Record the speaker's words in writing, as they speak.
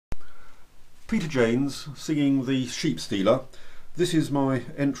Peter Janes singing The Sheep Stealer. This is my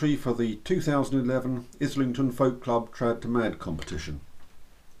entry for the 2011 Islington Folk Club Trad2Mad competition.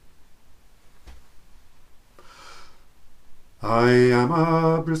 I am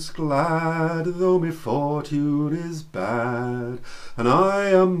a brisk lad, though my fortune is bad, and I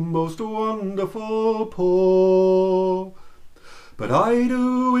am most wonderful poor. But I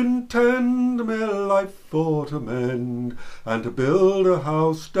do intend my life for to mend, and to build a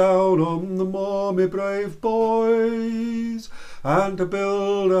house down on the moor, me brave boys, and to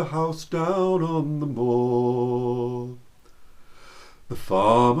build a house down on the moor. The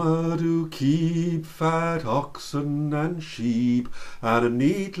farmer do keep fat oxen and sheep, and a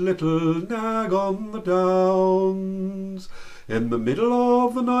neat little nag on the downs. In the middle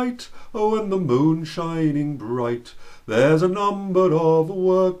of the night, oh, when the moon's shining bright, there's a number of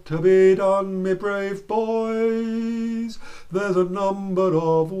work to be done, me brave boys. There's a number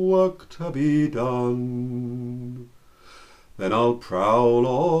of work to be done. Then I'll prowl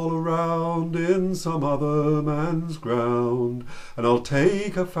all around in some other man's ground, and I'll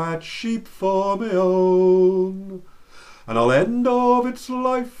take a fat sheep for my own, and I'll end of its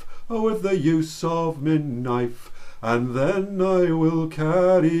life with the use of me knife, and then I will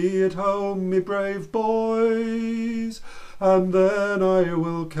carry it home, me brave boys, and then I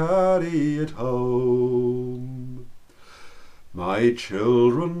will carry it home. My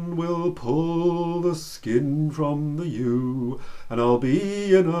children will pull the skin from the ewe, and I'll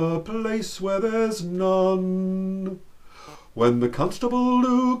be in a place where there's none. When the constable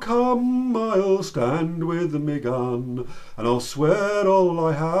do come, I'll stand with me gun, and I'll swear all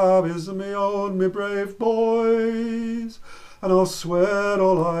I have is me own, me brave boys, and I'll swear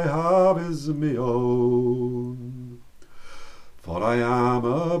all I have is me own. For I am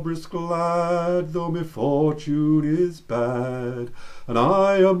a brisk lad, though my fortune is bad, and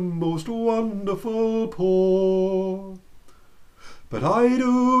I am most wonderful poor. But I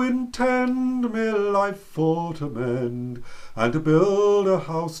do intend my life for to mend, and to build a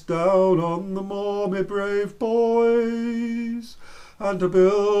house down on the moor, me brave boys, and to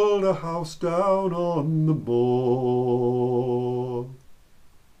build a house down on the moor.